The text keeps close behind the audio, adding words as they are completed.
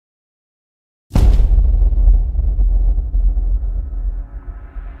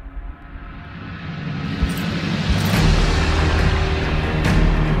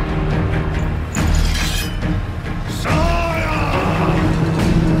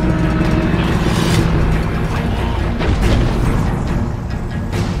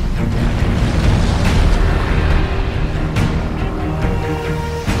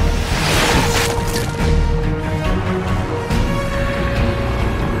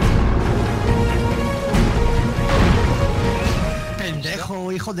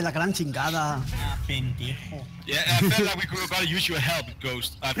hijo de la gran chingada. Pendejo. Yeah, I feel like we could gotta use your help,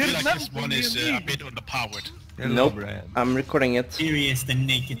 Ghost. I feel like this one is a bit underpowered. Nope, I'm recording it. Serious the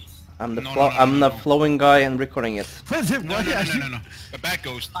naked. I'm the No, the no. flowing guy and recording it. No. The back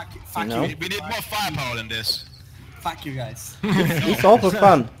Ghost. Fuck No. you. We need more firepower than this. Fuck you guys. It's all for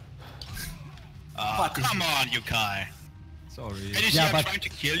fun. Fuck this. Come on, Yukai. Sorry. Can you see Yeah, I'm but- trying to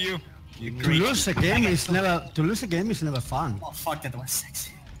kill you? To lose a game is never fun. Oh fuck, that was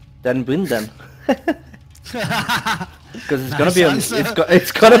sexy. Then win then. Because it's gonna Nice be on answer.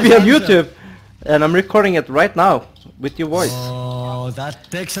 it's gonna be on Nice answer. YouTube, and I'm recording it right now with your voice. Oh, that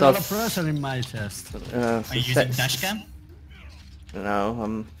takes a So lot of pressure in my chest. Are you using dashcam? No,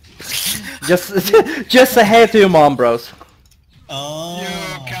 I'm just say hey to your mom, bros. Oh.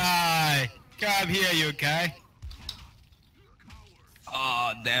 Yukai! Come here, Yukai.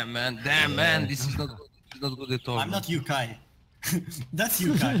 Oh damn man, this is not good at all. I'm not Yukai. That's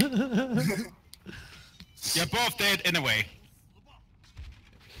Yukai. You're both dead anyway.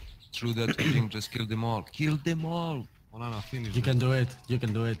 True that thing, just kill them all. Kill them all! Olana, finish You them. can do it. You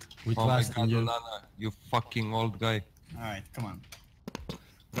can do it. We Oh my trust in god, you. Olana, you fucking old guy. Alright, come on.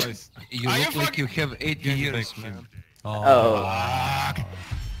 Guys, you Are look you like you have 80 years, man. Oh, Fuck.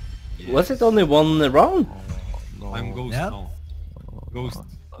 was it only one round? No. I'm Ghost Yep. now. Ghost.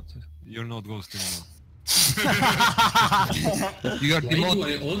 You're not Ghost anymore. You are Why do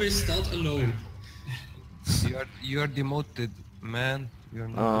demoted. I always start alone? You are demoted, man. You're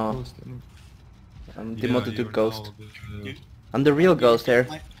not Oh. the Ghost anymore. I'm demoted to you're ghost. now the- I'm the real ghost here.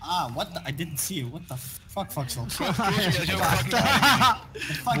 What the? I didn't see you. What the fuck, so? You're fucking lying. The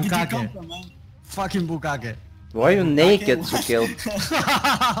fuck did you Bukake. come from, man? Fucking Bukake. Why are you naked, What? Sukil?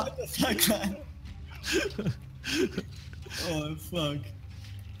 What the fuck, man? Oh, fuck.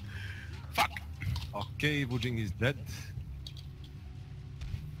 Fuck. Okay, Bujing is dead.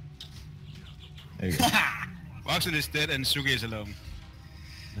 Roxanne is dead and Sugi is alone.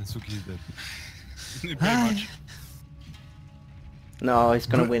 And Suki is dead. Pretty much. No, he's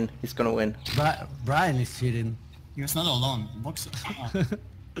gonna win. He's gonna win. Brian is cheating. He was not alone. Box.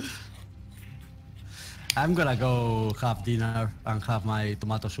 I'm gonna go have dinner and have my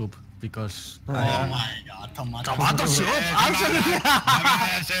tomato soup because Oh my god, tomato. tomato soup.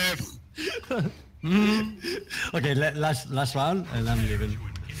 Okay, last round and I'm leaving.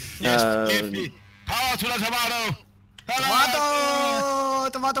 Yes, give me power to the tomato!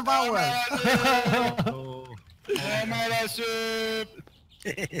 Tomato power. Tomato soup! I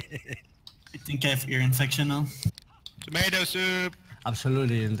think I have ear infection now. Tomato soup!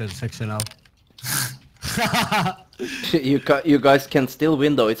 Absolutely intersectional. You guys can still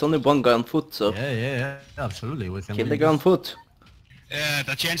win though. It's only one guy on foot, so Yeah, absolutely. We can kill the win guy on this. foot. Yeah,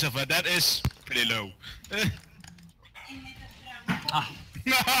 the chance of that is pretty low.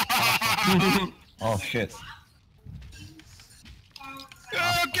 Oh shit.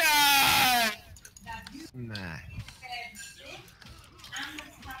 Okay! Nah.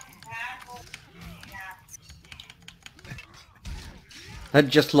 I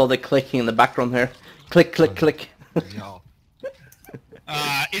just love the clicking in the background here. Click, click, click. Yeah.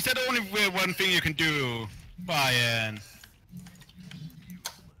 Is that only one thing you can do, Brian?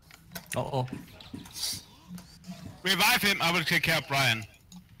 Oh. Revive him, I will take care of Brian.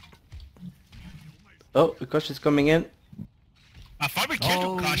 Oh, Ukashi's coming in. I thought we killed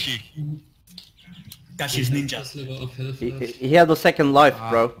Oh. Ukashi. Gashi's ninja. Plus level of health He, left. he had a second life,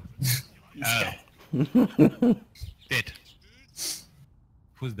 bro. Dead.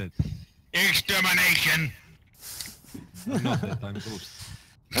 Who's dead? Extermination! I'm not dead, I'm Ghost.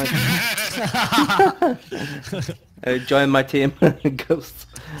 Join my team, Ghost.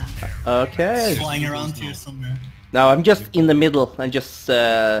 Okay. Flying around here somewhere. Now I'm just in the middle. I'm just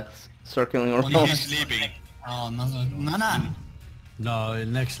circling around. He's sleeping. Oh, no. No,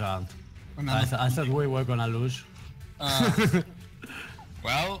 next round. Remember. I thought we were gonna lose.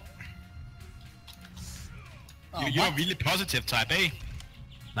 Well, you're a really positive type, eh?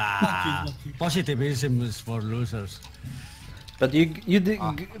 Nah, positivism is for losers. But you did.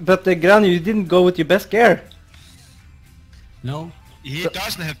 But Gran, you didn't go with your best gear. No? He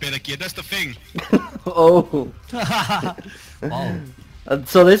doesn't have better gear, that's the thing. Oh. Wow.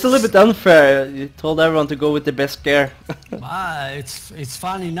 So it's a little bit unfair. You told everyone to go with the best gear. It's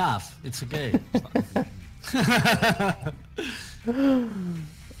fun enough. It's okay.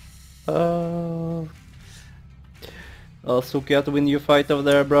 Oh, Suki, you have to win your fight over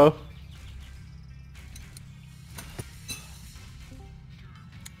there, bro.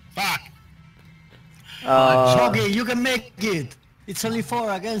 Fuck! Shogi, you can make it. It's only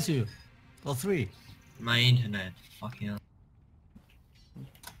 4 against you. Or 3. My internet, fucking hell.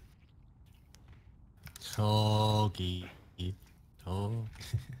 저기 저.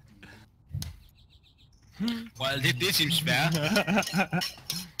 Well, dit seems fair.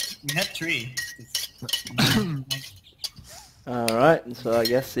 We had 3. Alright, so I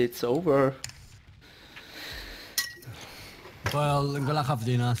guess it's over. Well, I'm gonna have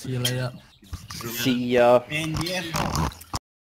dinner. See you later. See ya. And yeah.